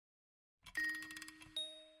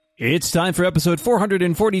It's time for episode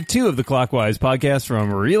 442 of the Clockwise podcast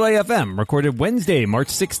from Relay FM, recorded Wednesday, March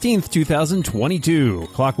 16th, 2022.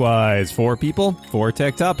 Clockwise, 4 people, 4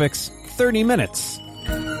 tech topics, 30 minutes.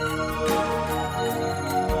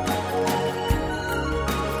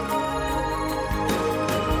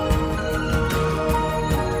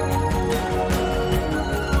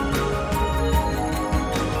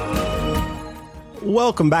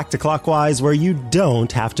 Welcome back to Clockwise, where you don't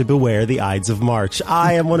have to beware the Ides of March.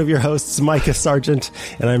 I am one of your hosts, Micah Sargent,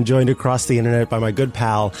 and I'm joined across the internet by my good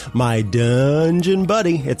pal, my dungeon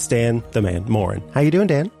buddy. It's Dan, the man, Morin. How you doing,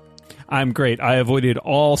 Dan? I'm great. I avoided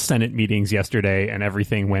all Senate meetings yesterday, and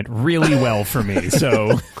everything went really well for me,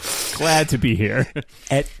 so glad to be here.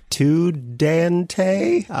 Et tu,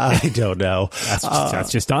 Dante? I don't know.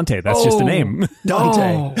 That's just Dante. That's just a name.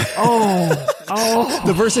 Dante.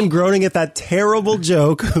 The person groaning at that terrible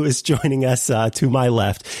joke who is joining us to my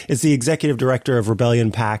left is the executive director of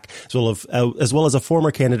Rebellion PAC, as well as a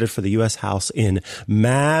former candidate for the U.S. House in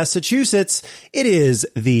Massachusetts. It is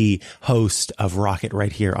the host of Rocket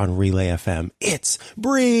right here on Relay FM. It's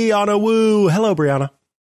Brianna Wu. Hello, Brianna.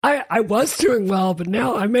 I was doing well, but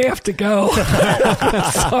now I may have to go.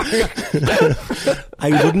 Sorry.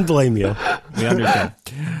 I wouldn't blame you. We understand.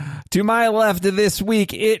 To my left this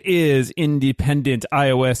week, it is independent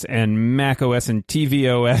iOS and macOS and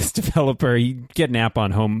tvOS developer. He'd get an app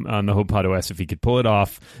on the HomePod OS if he could pull it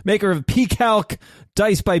off. Maker of PCalc,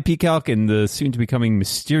 Dice by PCalc, and the soon-to-becoming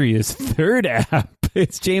mysterious third app.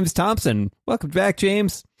 It's James Thompson. Welcome back,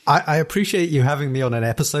 James. I appreciate you having me on an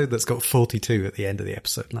episode that's got 42 at the end of the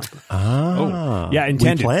episode number. Yeah,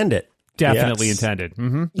 intended. We planned it. Definitely Yes. intended.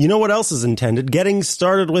 Mm-hmm. You know what else is intended? Getting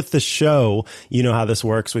started with the show. You know how this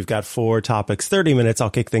works. We've got 4 topics, 30 minutes. I'll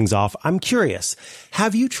kick things off. I'm curious.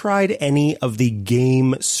 Have you tried any of the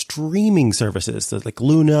game streaming services like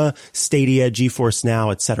Luna, Stadia, GeForce Now,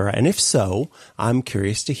 etc.? And if so, I'm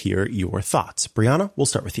curious to hear your thoughts. Brianna, we'll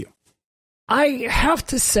start with you. I have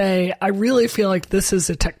to say, I really feel like this is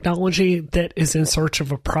a technology that is in search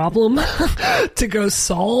of a problem to go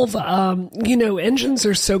solve. Engines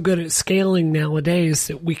are so good at scaling nowadays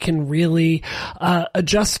that we can really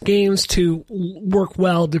adjust games to work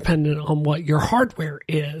well depending on what your hardware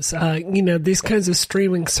is. These kinds of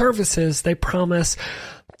streaming services, they promise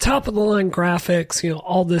top of the line graphics,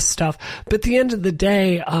 all this stuff. But at the end of the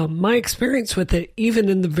day, my experience with it, even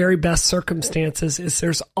in the very best circumstances, is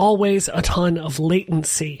there's always a ton of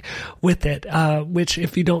latency with it, which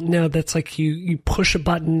if you don't know, that's like you push a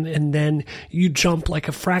button and then you jump like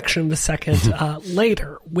a fraction of a second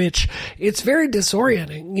later, which it's very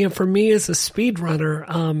disorienting. For me as a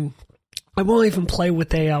speedrunner, I won't even play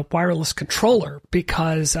with a wireless controller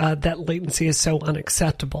because that latency is so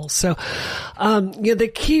unacceptable. So, they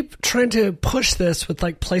keep trying to push this with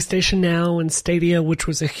like PlayStation Now and Stadia, which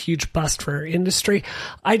was a huge bust for our industry.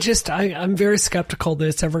 I'm very skeptical that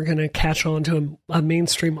it's ever going to catch on to a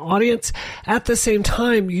mainstream audience. At the same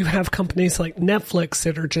time, you have companies like Netflix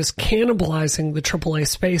that are just cannibalizing the AAA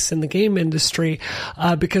space in the game industry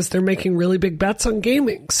because they're making really big bets on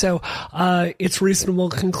gaming. So, it's reasonable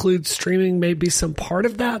to conclude streaming may be some part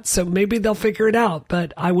of that, so maybe they'll figure it out,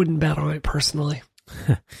 but I wouldn't bet on it personally.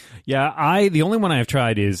 Yeah, the only one I've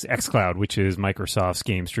tried is xCloud, which is Microsoft's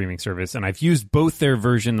game streaming service, and I've used both their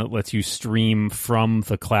version that lets you stream from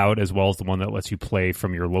the cloud as well as the one that lets you play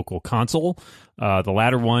from your local console. The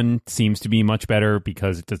latter one seems to be much better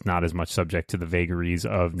because it is not as much subject to the vagaries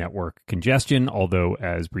of network congestion, although,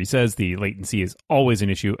 as Bree says, the latency is always an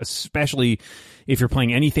issue, especially if you're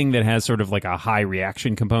playing anything that has sort of like a high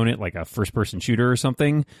reaction component, like a first-person shooter or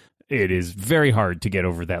something. It is very hard to get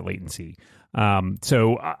over that latency.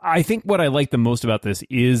 So I think what I like the most about this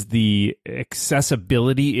is the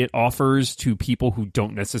accessibility it offers to people who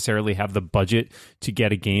don't necessarily have the budget to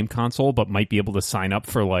get a game console, but might be able to sign up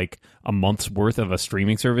for like a month's worth of a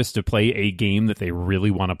streaming service to play a game that they really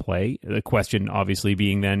want to play. The question obviously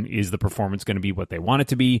being then, is the performance going to be what they want it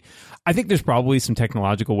to be? I think there's probably some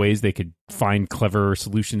technological ways they could find clever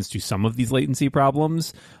solutions to some of these latency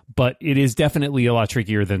problems, but it is definitely a lot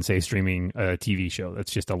trickier than, say, streaming a TV show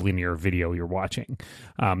that's just a linear video you're watching.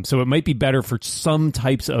 So it might be better for some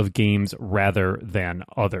types of games rather than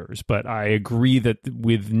others. But I agree that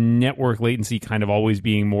with network latency kind of always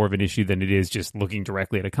being more of an issue than it is just looking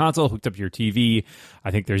directly at a console hooked up to your TV,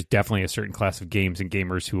 I think there's definitely a certain class of games and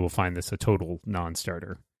gamers who will find this a total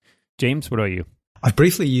non-starter. James, what about you? I've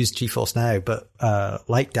briefly used GeForce Now, but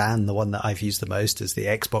like Dan, the one that I've used the most is the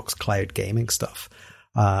Xbox Cloud gaming stuff.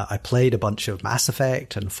 I played a bunch of Mass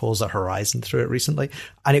Effect and Forza Horizon through it recently,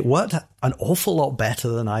 and it worked an awful lot better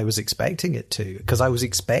than I was expecting it to, because I was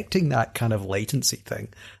expecting that kind of latency thing.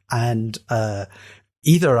 And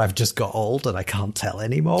either I've just got old and I can't tell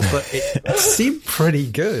anymore, but it seemed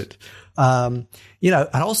pretty good. And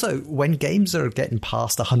also when games are getting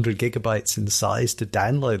past 100 gigabytes in size to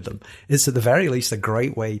download them, it's at the very least a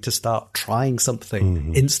great way to start trying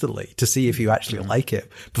something instantly to see if you actually like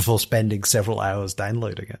it before spending several hours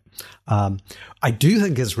downloading it. I do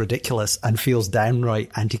think it's ridiculous and feels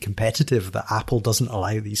downright anti-competitive that Apple doesn't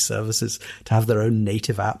allow these services to have their own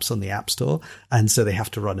native apps on the App Store, and so they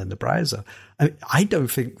have to run in the browser. I don't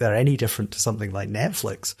think they're any different to something like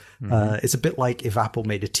Netflix. It's a bit like if Apple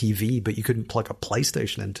made a TV, but you couldn't plug a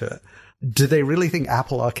PlayStation into it. Do they really think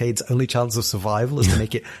Apple Arcade's only chance of survival is to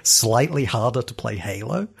make it slightly harder to play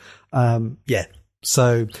Halo?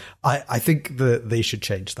 So I think that they should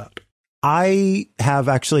change that. I have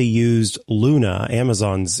actually used Luna,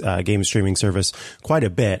 Amazon's game streaming service, quite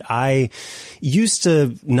a bit. I used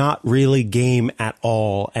to not really game at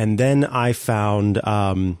all, and then I found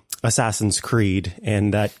Assassin's Creed,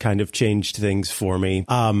 and that kind of changed things for me.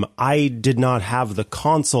 I did not have the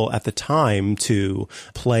console at the time to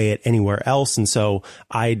play it anywhere else, and so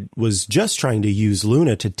I was just trying to use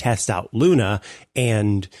Luna to test out Luna,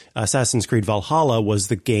 and Assassin's Creed Valhalla was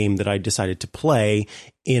the game that I decided to play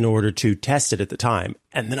in order to test it at the time.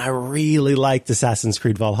 And then I really liked Assassin's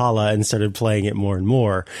Creed Valhalla and started playing it more and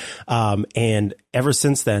more. And ever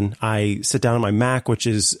since then, I sit down on my Mac, which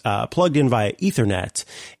is plugged in via Ethernet,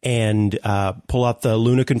 and pull out the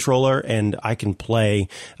Luna controller, and I can play.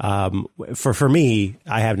 For me,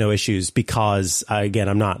 I have no issues because, again,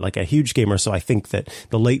 I'm not like a huge gamer, so I think that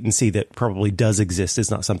the latency that probably does exist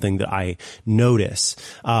is not something that I notice.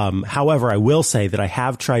 However, I will say that I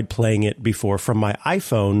have tried playing it before from my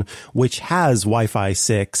iPhone, which has Wi-Fi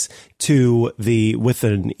 6 with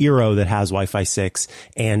an Eero that has Wi-Fi 6,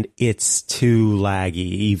 and it's too laggy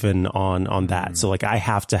even on that. So like I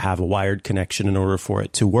have to have a wired connection in order for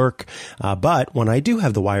it to work. But when I do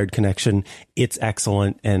have the wired connection, it's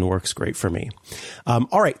excellent and works great for me.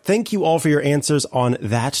 All right. Thank you all for your answers on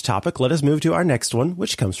that topic. Let us move to our next one,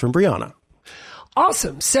 which comes from Brianna.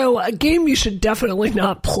 Awesome. So a game you should definitely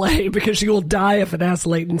not play because you will die if it has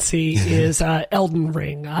latency is Elden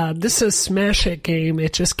Ring. This is a smash hit game.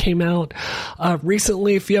 It just came out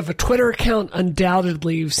recently. If you have a Twitter account,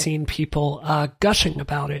 undoubtedly you've seen people gushing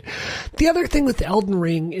about it. The other thing with Elden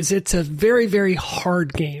Ring is it's a very, very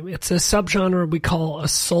hard game. It's a subgenre we call a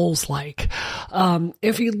Souls-like.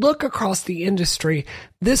 If you look across the industry,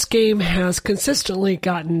 this game has consistently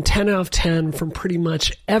gotten 10 out of 10 from pretty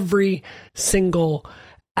much every single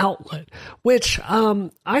outlet, which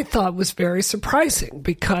I thought was very surprising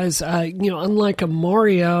because, unlike a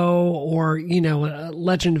Mario or, a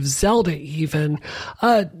Legend of Zelda even,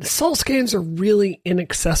 Souls games are really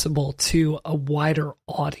inaccessible to a wider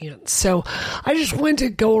audience. So I just wanted to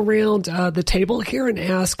go around the table here and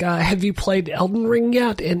ask, have you played Elden Ring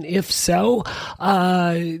yet? And if so,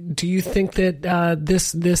 do you think that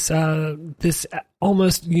this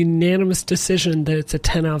almost unanimous decision that it's a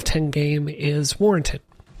 10 out of 10 game is warranted?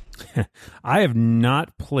 I have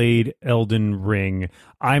not played Elden Ring.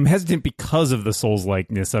 I'm hesitant because of the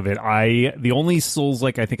Souls-likeness of it. The only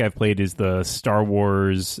Souls-like I think I've played is the Star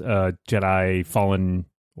Wars Jedi Fallen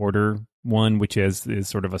Order one, which is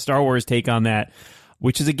sort of a Star Wars take on that,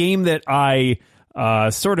 which is a game that I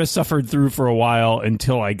sort of suffered through for a while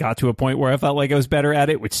until I got to a point where I felt like I was better at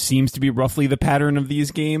it, which seems to be roughly the pattern of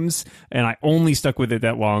these games. And I only stuck with it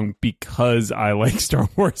that long because I like Star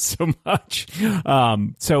Wars so much.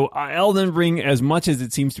 So Elden Ring, as much as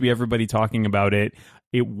it seems to be everybody talking about it,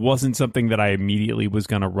 it wasn't something that I immediately was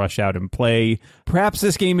going to rush out and play. Perhaps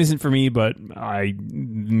this game isn't for me, but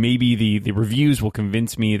maybe the reviews will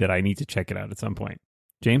convince me that I need to check it out at some point.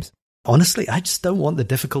 James? Honestly, I just don't want the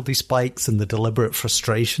difficulty spikes and the deliberate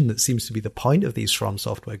frustration that seems to be the point of these From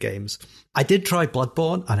Software games. I did try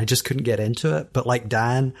Bloodborne and I just couldn't get into it. But like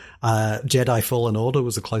Dan, Jedi Fallen Order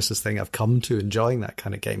was the closest thing I've come to enjoying that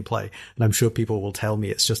kind of gameplay. And I'm sure people will tell me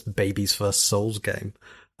it's just the baby's first Souls game.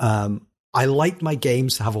 I like my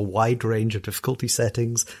games to have a wide range of difficulty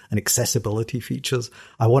settings and accessibility features.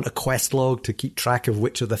 I want a quest log to keep track of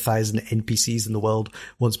which of the 1,000 NPCs in the world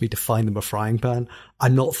wants me to find them a frying pan.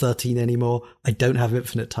 I'm not 13 anymore. I don't have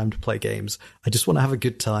infinite time to play games. I just want to have a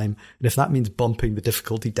good time. And if that means bumping the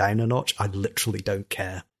difficulty down a notch, I literally don't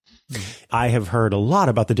care. I have heard a lot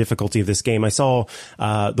about the difficulty of this game. I saw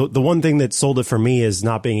the one thing that sold it for me as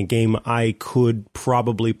not being a game I could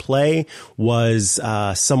probably play was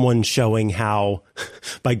someone showing how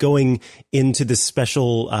by going into the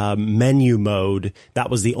special menu mode, that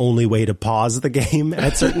was the only way to pause the game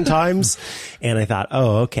at certain times. And I thought,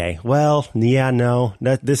 oh, okay, well, yeah, no,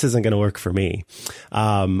 this isn't going to work for me.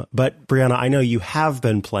 But Brianna, I know you have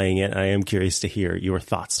been playing it. And I am curious to hear your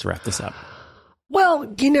thoughts to wrap this up.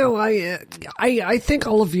 Well, I think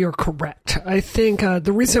all of you are correct. I think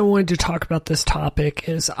the reason I wanted to talk about this topic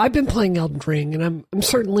is I've been playing Elden Ring and I'm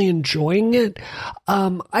certainly enjoying it.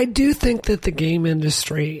 I do think that the game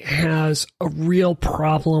industry has a real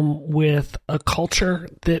problem with a culture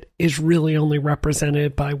that is really only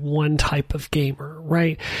represented by one type of gamer,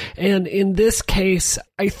 right? And in this case,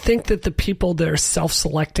 I think that the people that are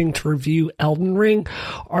self-selecting to review Elden Ring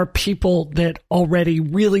are people that already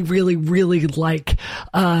really, really, really like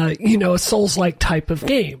a Souls-like type of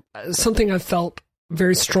game. Something I've felt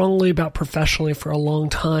very strongly about professionally for a long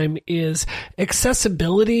time is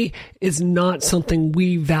accessibility is not something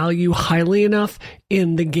we value highly enough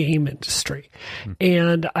in the game industry.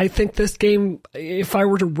 And I think this game, if I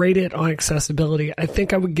were to rate it on accessibility, I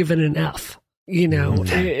think I would give it an F.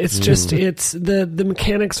 It's just, it's the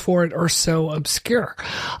mechanics for it are so obscure.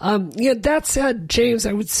 That said, James,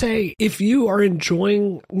 I would say if you are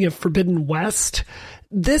enjoying Forbidden West,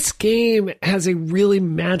 this game has a really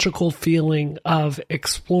magical feeling of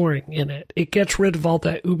exploring in it. It gets rid of all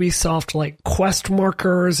that Ubisoft like quest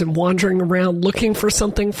markers and wandering around looking for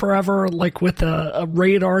something forever, like with a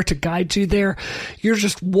radar to guide you there. You're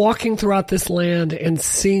just walking throughout this land and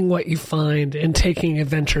seeing what you find and taking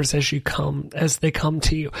adventures as they come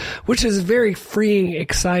to you, which is a very freeing,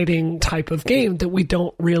 exciting type of game that we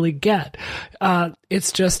don't really get.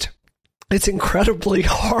 It's incredibly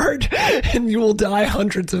hard and you will die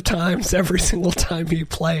hundreds of times every single time you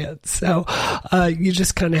play it. So, you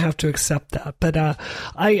just kind of have to accept that. But,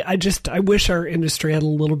 I wish our industry had a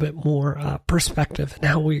little bit more, perspective in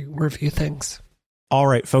how we review things. All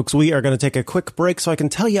right, folks, we are going to take a quick break so I can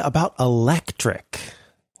tell you about Electric.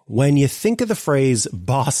 When you think of the phrase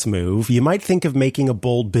boss move, you might think of making a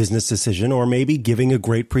bold business decision or maybe giving a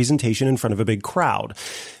great presentation in front of a big crowd.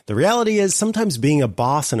 The reality is sometimes being a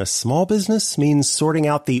boss in a small business means sorting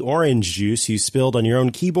out the orange juice you spilled on your own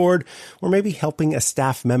keyboard or maybe helping a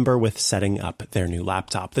staff member with setting up their new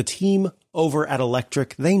laptop. The team over at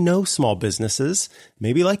Electric, they know small businesses,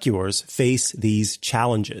 maybe like yours, face these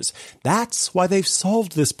challenges. That's why they've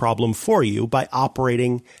solved this problem for you by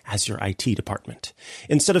operating as your IT department.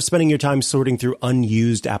 Instead of spending your time sorting through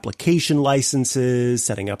unused application licenses,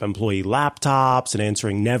 setting up employee laptops, and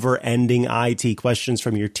answering never-ending IT questions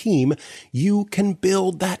from your team, you can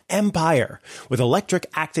build that empire. With Electric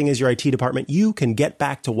acting as your IT department, you can get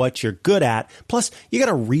back to what you're good at. Plus, you got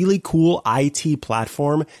a really cool IT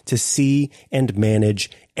platform to see and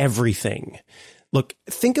manage everything. Look,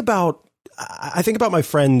 I think about my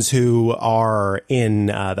friends who are in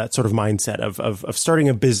that sort of mindset of starting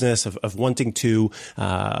a business, of wanting to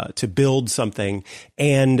build something,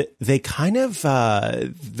 and they kind of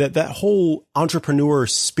that whole entrepreneur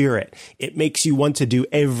spirit. It makes you want to do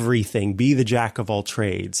everything, be the jack of all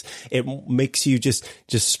trades. It makes you just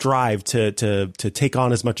strive to take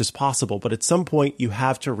on as much as possible. But at some point, you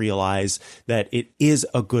have to realize that it is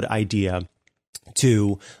a good idea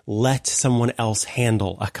to let someone else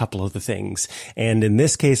handle a couple of the things. And in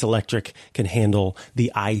this case, Electric can handle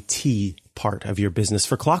the IT part of your business.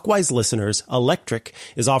 For Clockwise listeners, Electric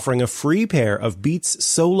is offering a free pair of Beats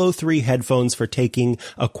Solo 3 headphones for taking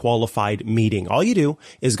a qualified meeting. All you do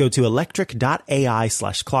is go to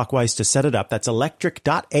electric.ai/clockwise to set it up. That's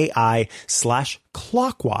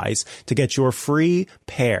electric.ai/clockwise to get your free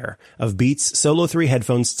pair of Beats Solo 3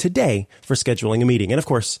 headphones today for scheduling a meeting. And of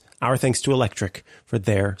course, our thanks to Electric for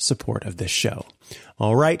their support of this show.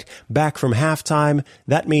 All right, back from halftime.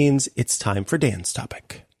 That means it's time for Dan's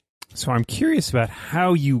topic. So I'm curious about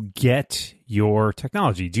how you get your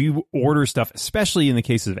technology. Do you order stuff, especially in the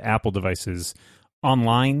cases of Apple devices,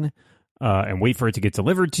 online and wait for it to get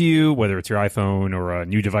delivered to you, whether it's your iPhone or a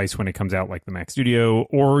new device when it comes out like the Mac Studio?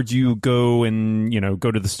 Or do you go and,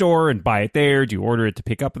 go to the store and buy it there? Do you order it to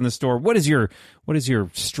pick up in the store? What is your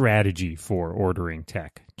strategy for ordering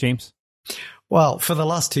tech? James? Well, for the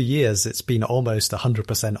last 2 years, it's been almost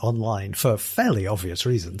 100% online for fairly obvious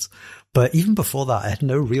reasons. But even before that, I had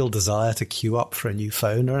no real desire to queue up for a new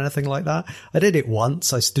phone or anything like that. I did it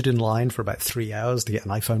once. I stood in line for about 3 hours to get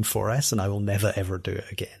an iPhone 4S, and I will never, ever do it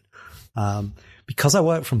again. Because I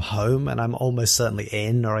work from home and I'm almost certainly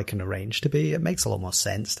in, or I can arrange to be, it makes a lot more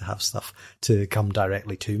sense to have stuff to come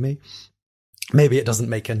directly to me. Maybe it doesn't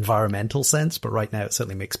make environmental sense, but right now it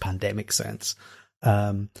certainly makes pandemic sense.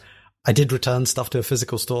 I did return stuff to a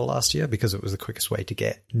physical store last year because it was the quickest way to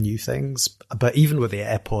get new things. But even with the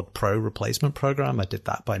AirPod Pro replacement program, I did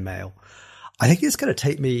that by mail. I think it's going to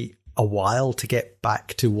take me a while to get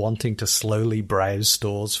back to wanting to slowly browse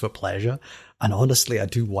stores for pleasure. And honestly, I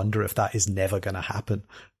do wonder if that is never going to happen.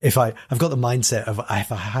 I've got the mindset of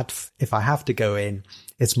if I have to go in,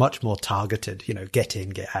 it's much more targeted, get in,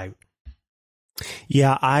 get out.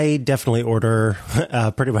 Yeah, I definitely order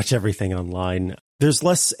pretty much everything online. There's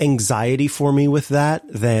less anxiety for me with that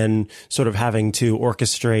than sort of having to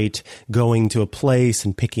orchestrate going to a place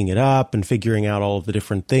and picking it up and figuring out all of the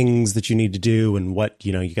different things that you need to do and what,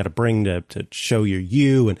 you got to bring to show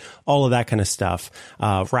you and all of that kind of stuff,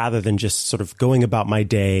 rather than just sort of going about my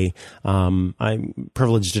day. I'm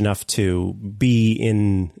privileged enough to be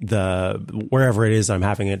in wherever it is I'm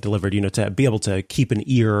having it delivered, to be able to keep an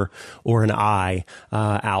ear or an eye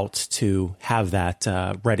out to have that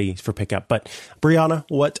ready for pickup. But Brianna,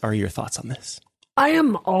 what are your thoughts on this? I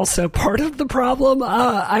am also part of the problem.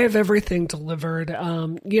 I have everything delivered.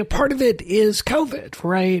 Part of it is COVID,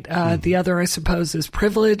 right? The other, I suppose, is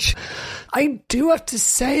privilege. I do have to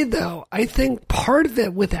say, though, I think part of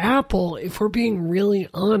it with Apple, if we're being really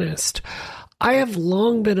honest, I have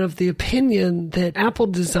long been of the opinion that Apple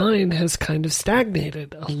design has kind of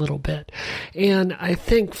stagnated a little bit. And I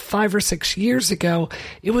think 5 or 6 years ago,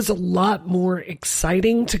 it was a lot more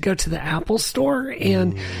exciting to go to the Apple store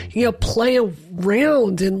and, play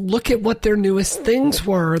around and look at what their newest things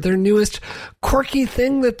were, their newest quirky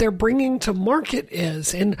thing that they're bringing to market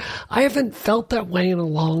is. And I haven't felt that way in a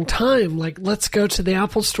long time. Like, let's go to the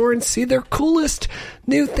Apple store and see their coolest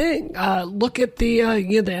new thing. Look at the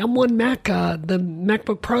M1 Mac, the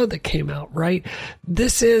MacBook Pro that came out, right?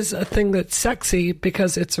 This is a thing that's sexy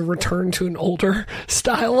because it's a return to an older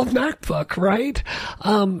style of MacBook, right?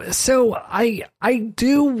 So I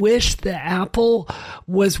do wish that Apple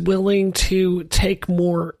was willing to take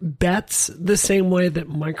more bets the same way that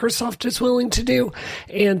Microsoft is willing to do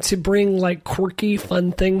and to bring like quirky,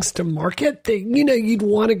 fun things to market that, you'd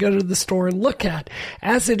want to go to the store and look at.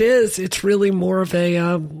 As it is, it's really more of a,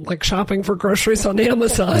 like shopping for groceries on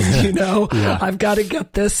Amazon, Yeah. I've got to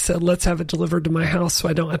get this, so let's have it delivered to my house so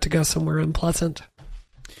I don't have to go somewhere unpleasant.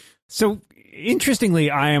 So, interestingly,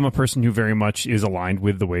 I am a person who very much is aligned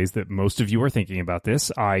with the ways that most of you are thinking about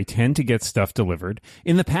this. I tend to get stuff delivered.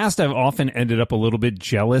 In the past, I've often ended up a little bit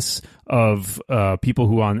jealous of people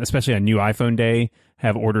who, especially on new iPhone day,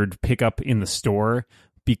 have ordered pickup in the store,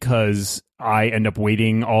 because I end up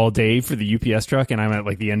waiting all day for the UPS truck and I'm at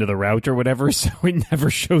like the end of the route or whatever. So it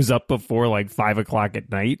never shows up before like 5 o'clock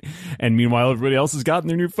at night. And meanwhile, everybody else has gotten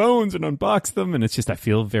their new phones and unboxed them. And it's just, I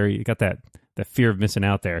feel got that fear of missing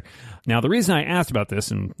out there. Now, the reason I asked about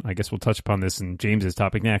this, and I guess we'll touch upon this in James's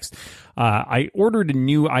topic next, I ordered a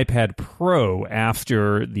new iPad Pro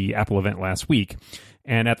after the Apple event last week.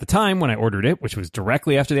 And at the time when I ordered it, which was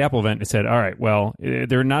directly after the Apple event, it said, all right, well,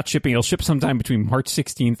 they're not shipping. It'll ship sometime between March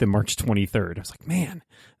 16th and March 23rd. I was like, man,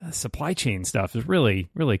 supply chain stuff is really,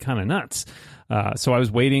 really kind of nuts. So I was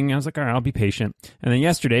waiting. I was like, all right, I'll be patient. And then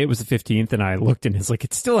yesterday, it was the 15th, and I looked, and it's like,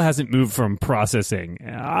 it still hasn't moved from processing.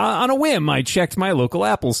 On a whim, I checked my local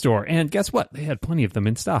Apple store, and guess what? They had plenty of them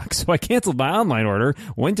in stock. So I canceled my online order,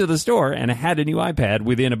 went to the store, and I had a new iPad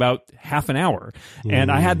within about half an hour.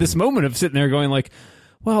 And I had this moment of sitting there going like,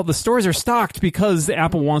 well, the stores are stocked because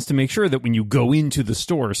Apple wants to make sure that when you go into the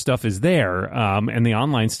store, stuff is there. And the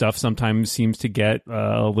online stuff sometimes seems to get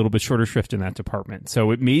a little bit shorter shrift in that department.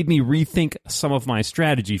 So it made me rethink some of my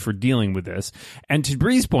strategy for dealing with this. And to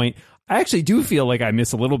Bree's point, I actually do feel like I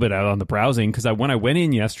miss a little bit out on the browsing because when I went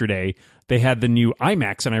in yesterday, they had the new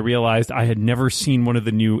iMacs and I realized I had never seen one of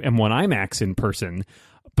the new M1 iMacs in person.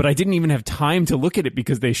 But I didn't even have time to look at it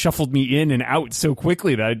because they shuffled me in and out so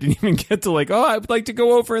quickly that I didn't even get to I would like to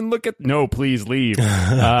go over and look at... No, please leave.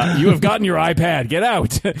 You have gotten your iPad. Get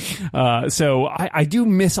out. So I do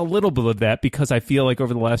miss a little bit of that because I feel like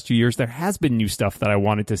over the last 2 years, there has been new stuff that I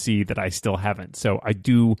wanted to see that I still haven't. So I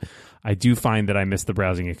do find that I miss the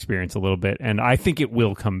browsing experience a little bit, and I think it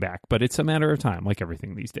will come back, but it's a matter of time, like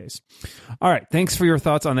everything these days. All right. Thanks for your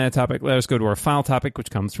thoughts on that topic. Let us go to our final topic, which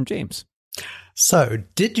comes from James. So,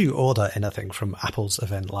 did you order anything from Apple's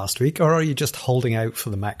event last week, or are you just holding out for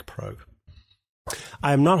the Mac Pro?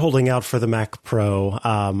 I'm not holding out for the Mac Pro.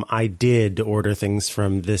 I did order things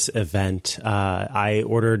from this event. I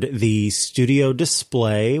ordered the Studio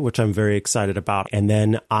Display, which I'm very excited about. And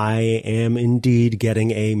then I am indeed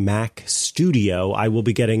getting a Mac Studio. I will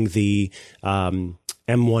be getting the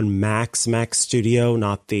M1 Max Mac Studio,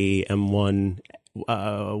 not the M1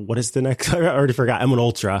 what is the next? I already forgot. M1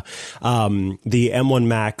 Ultra, the M1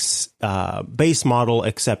 Max base model,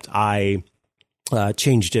 except I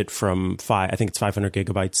changed it from I think it's 500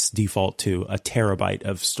 gigabytes default to a terabyte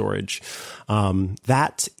of storage.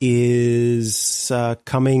 That is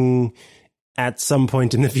coming at some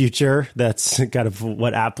point in the future. That's kind of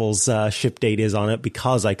what Apple's ship date is on it,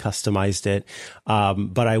 because I customized it.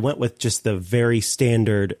 But I went with just the very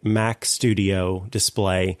standard Mac Studio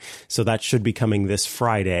display. So that should be coming this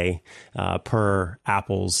Friday per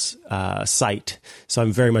Apple's site. So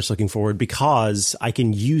I'm very much looking forward, because I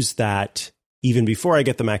can use that even before I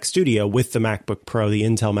get the Mac Studio with the MacBook Pro, the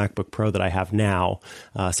Intel MacBook Pro that I have now.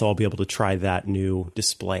 So I'll be able to try that new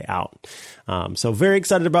display out. So very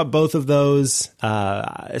excited about both of those,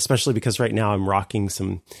 especially because right now I'm rocking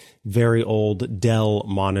some very old Dell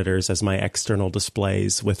monitors as my external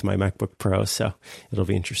displays with my MacBook Pro. So it'll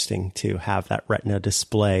be interesting to have that Retina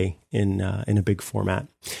display in a big format.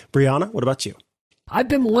 Brianna, what about you? I've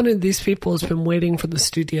been one of these people who's been waiting for the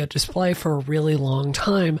Studio display for a really long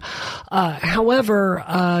time. However,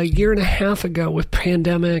 a year and a half ago, with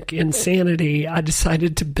pandemic insanity, I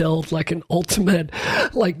decided to build like an ultimate,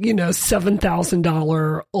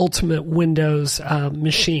 $7,000 ultimate Windows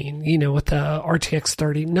machine, with the RTX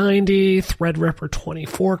 3090, Threadripper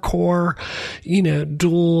 24 core,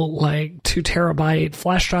 dual 2 terabyte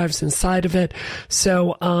flash drives inside of it.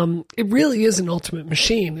 So it really is an ultimate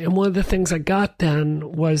machine. And one of the things I got then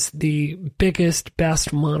was the biggest,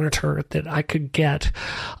 best monitor that I could get,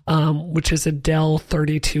 which is a Dell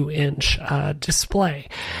 32-inch display.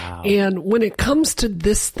 Wow. And when it comes to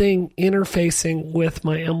this thing interfacing with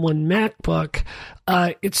my M1 MacBook,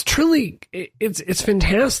 it's truly, it's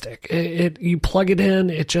fantastic. You plug it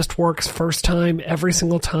in, it just works first time, every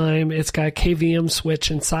single time. It's got a KVM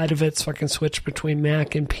switch inside of it, so I can switch between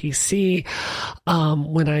Mac and PC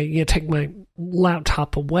when I take my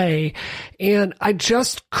laptop away. And I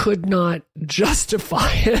just could not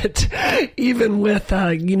justify it, even with,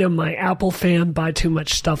 my Apple fan buy too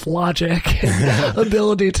much stuff logic and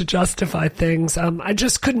ability to justify things. I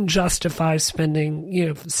just couldn't justify spending,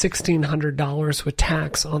 $1,600 with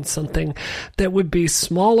tax on something that would be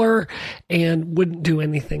smaller and wouldn't do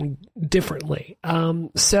anything differently.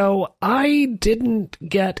 So I didn't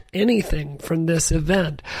get anything from this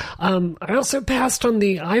event. I also passed on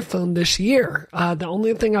the iPhone this year. The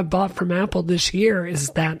only thing I bought from Apple this year is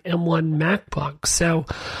that M1 MacBook. So,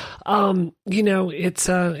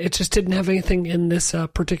 it just didn't have anything in this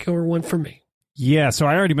particular one for me. Yeah, so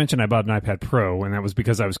I already mentioned I bought an iPad Pro, and that was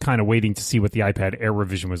because I was kind of waiting to see what the iPad Air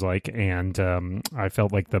revision was like, and I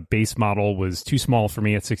felt like the base model was too small for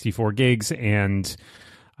me at 64 gigs, and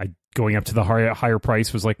going up to the higher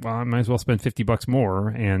price was like, well, I might as well spend $50 more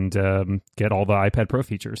and get all the iPad Pro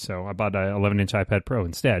features. So I bought an 11-inch iPad Pro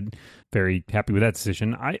instead. Very happy with that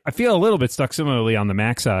decision. I feel a little bit stuck similarly on the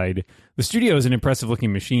Mac side. The Studio is an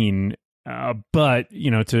impressive-looking machine, but,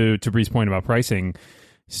 to Bree's point about pricing,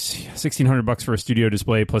 $1,600 for a Studio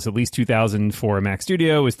display plus at least $2,000 for a Mac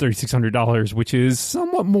Studio is $3,600, which is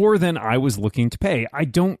somewhat more than I was looking to pay. I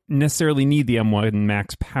don't necessarily need the M1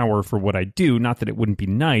 Max power for what I do. Not that it wouldn't be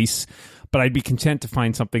nice, but I'd be content to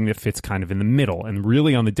find something that fits kind of in the middle. And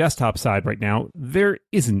really on the desktop side right now, there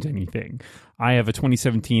isn't anything. I have a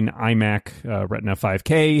 2017 iMac Retina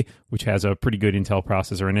 5K, which has a pretty good Intel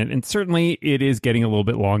processor in it. And certainly it is getting a little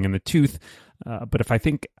bit long in the tooth. But if I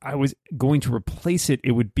think I was going to replace it,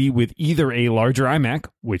 it would be with either a larger iMac,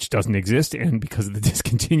 which doesn't exist, and because of the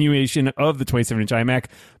discontinuation of the 27-inch iMac,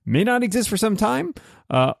 may not exist for some time,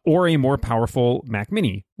 or a more powerful Mac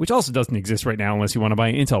Mini, which also doesn't exist right now unless you want to buy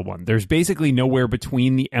an Intel one. There's basically nowhere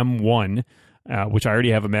between the M1, which I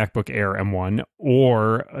already have a MacBook Air M1,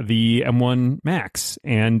 or the M1 Max.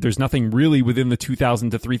 And there's nothing really within the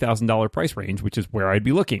 $2,000 to $3,000 price range, which is where I'd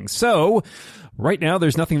be looking. So right now,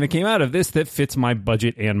 there's nothing that came out of this that fits my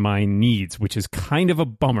budget and my needs, which is kind of a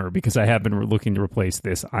bummer because I have been looking to replace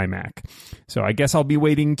this iMac. So I guess I'll be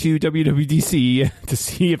waiting to WWDC to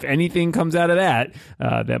see if anything comes out of that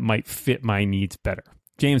that might fit my needs better.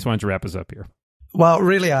 James, why don't you wrap us up here? Well,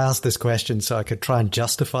 really, I asked this question so I could try and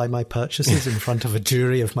justify my purchases in front of a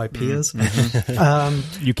jury of my peers.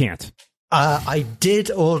 You can't. I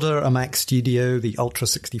did order a Mac Studio, the Ultra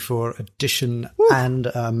 64 edition, and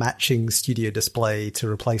a matching Studio display to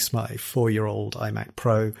replace my 4-year-old iMac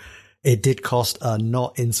Pro. It did cost a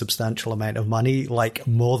not insubstantial amount of money, like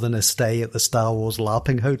more than a stay at the Star Wars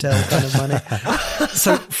LARPing hotel kind of money.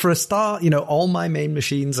 So for a start, all my main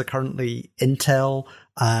machines are currently Intel,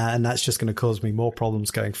 and that's just going to cause me more problems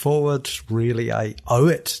going forward. Really, I owe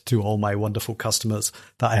it to all my wonderful customers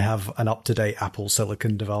that I have an up-to-date Apple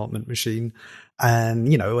Silicon development machine. And,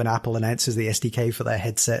 when Apple announces the SDK for their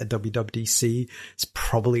headset at WWDC, it's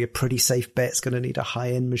probably a pretty safe bet. It's going to need a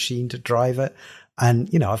high-end machine to drive it. And,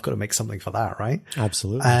 I've got to make something for that, right?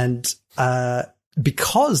 Absolutely. And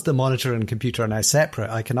because the monitor and computer are now separate,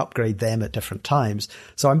 I can upgrade them at different times.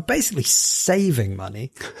 So I'm basically saving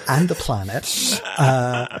money and the planet.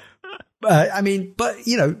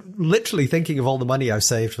 Literally thinking of all the money I've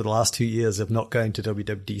saved for the last 2 years of not going to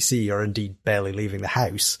WWDC or indeed barely leaving the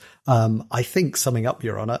house. I think, summing up,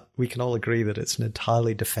 Your Honor, we can all agree that it's an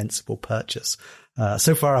entirely defensible purchase.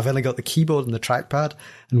 So far, I've only got the keyboard and the trackpad,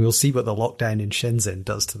 and we'll see what the lockdown in Shenzhen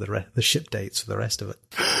does to the ship dates for the rest of it.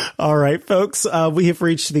 All right, folks, we have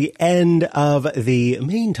reached the end of the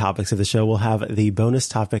main topics of the show. We'll have the bonus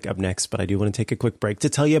topic up next, but I do want to take a quick break to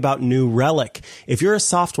tell you about New Relic. If you're a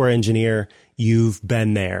software engineer, you've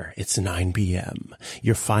been there. It's 9 p.m.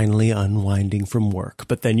 You're finally unwinding from work,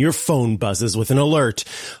 but then your phone buzzes with an alert.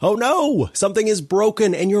 Oh no, something is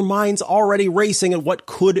broken and your mind's already racing at what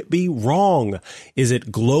could be wrong. Is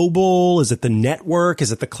it global? Is it the network?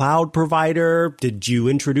 Is it the cloud provider? Did you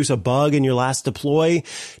introduce a bug in your last deploy?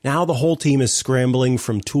 Now the whole team is scrambling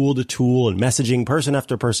from tool to tool and messaging person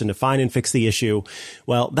after person to find and fix the issue.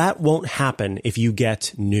 Well, that won't happen if you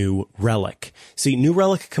get New Relic. See, New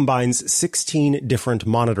Relic combines 16 different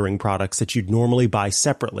monitoring products that you'd normally buy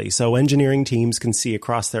separately, so engineering teams can see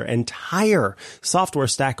across their entire software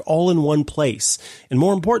stack all in one place. And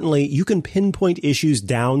more importantly, you can pinpoint issues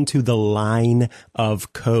down to the line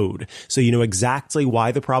of code, so you know exactly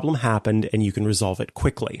why the problem happened and you can resolve it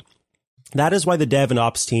quickly. That is why the dev and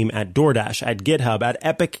ops team at DoorDash, at GitHub, at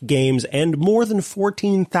Epic Games, and more than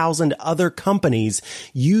 14,000 other companies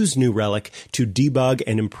use New Relic to debug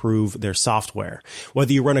and improve their software.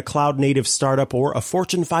 Whether you run a cloud-native startup or a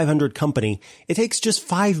Fortune 500 company, it takes just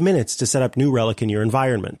 5 minutes to set up New Relic in your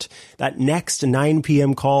environment. That next 9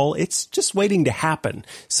 p.m. call, it's just waiting to happen.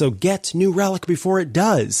 So get New Relic before it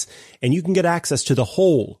does. And you can get access to the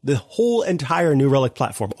whole entire New Relic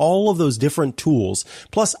platform, all of those different tools,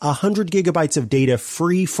 plus 100 gigabytes of data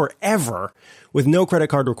free forever with no credit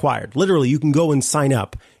card required. Literally, you can go and sign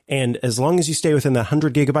up. And as long as you stay within that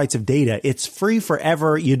 100 gigabytes of data, it's free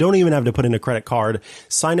forever. You don't even have to put in a credit card.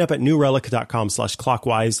 Sign up at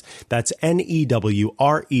newrelic.com/clockwise. That's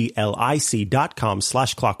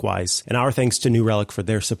NEWRELIC.com/clockwise. And our thanks to New Relic for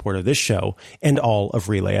their support of this show and all of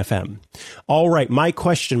Relay FM. All right, my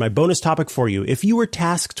question, my bonus topic for you. If you were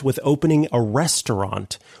tasked with opening a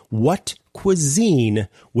restaurant, what cuisine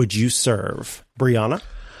would you serve? Brianna?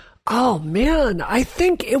 Oh, man, I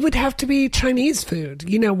think it would have to be Chinese food.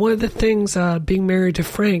 One of the things, being married to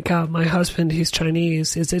Frank, my husband, he's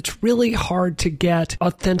Chinese, is it's really hard to get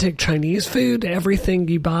authentic Chinese food. Everything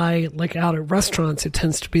you buy, out at restaurants, it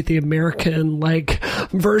tends to be the American,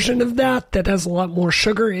 version of that has a lot more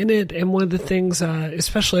sugar in it. And one of the things,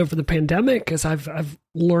 especially over the pandemic, is I've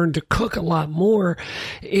learned to cook a lot more,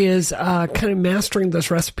 is kind of mastering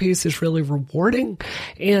those recipes is really rewarding.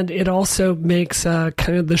 And it also makes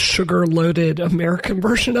kind of the sugar-loaded American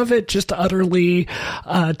version of it just utterly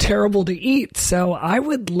terrible to eat. So I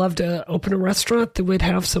would love to open a restaurant that would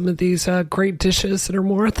have some of these great dishes that are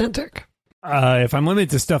more authentic. If I'm limited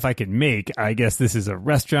to stuff I can make, I guess this is a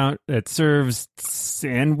restaurant that serves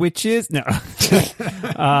sandwiches. No, but no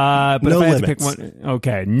if I had limits. to pick one,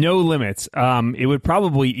 okay, no limits. It would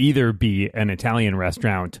probably either be an Italian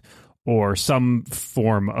restaurant or some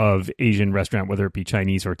form of Asian restaurant, whether it be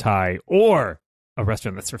Chinese or Thai, or a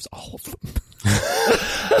restaurant that serves all of them.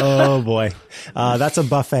 Oh boy, that's a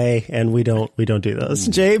buffet, and we don't do those.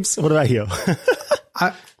 James, what about you?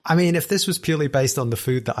 I mean, if this was purely based on the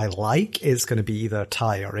food that I like, it's going to be either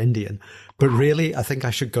Thai or Indian. But really, I think I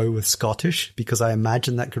should go with Scottish, because I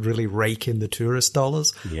imagine that could really rake in the tourist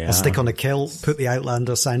dollars. Yeah. I'll stick on a kilt, put the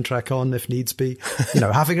Outlander soundtrack on if needs be.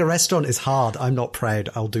 Having a restaurant is hard. I'm not proud.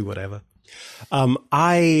 I'll do whatever.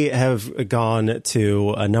 I have gone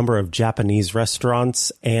to a number of Japanese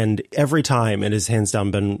restaurants, and every time it has hands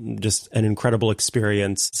down been just an incredible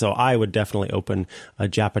experience. So I would definitely open a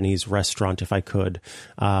Japanese restaurant if I could,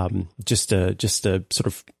 just to sort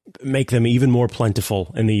of make them even more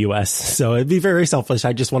plentiful in the US. So it'd be very selfish.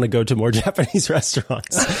 I just want to go to more Japanese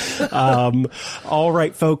restaurants. All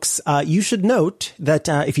right, folks. You should note that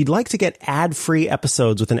if you'd like to get ad-free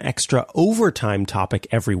episodes with an extra overtime topic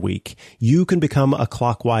every week, you can become a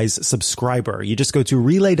Clockwise subscriber. You just go to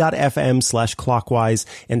relay.fm/clockwise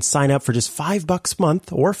and sign up for just $5 a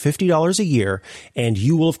month or $50 a year. And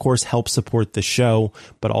you will, of course, help support the show,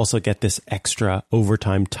 but also get this extra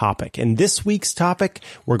overtime topic. And this week's topic,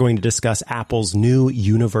 we're going to discuss Apple's new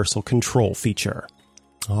universal control feature.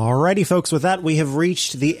 Alrighty, folks, with that, we have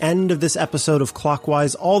reached the end of this episode of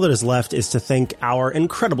Clockwise. All that is left is to thank our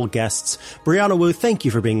incredible guests. Brianna Wu, thank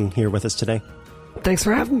you for being here with us today. Thanks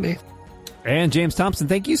for having me. And James Thompson,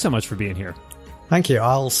 thank you so much for being here. Thank you.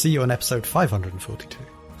 I'll see you on episode 542.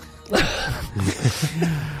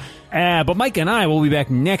 But Mike and I will be back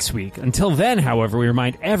next week. Until then, however, we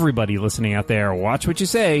remind everybody listening out there, watch what you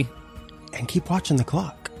say. And keep watching the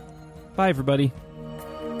clock. Bye, everybody.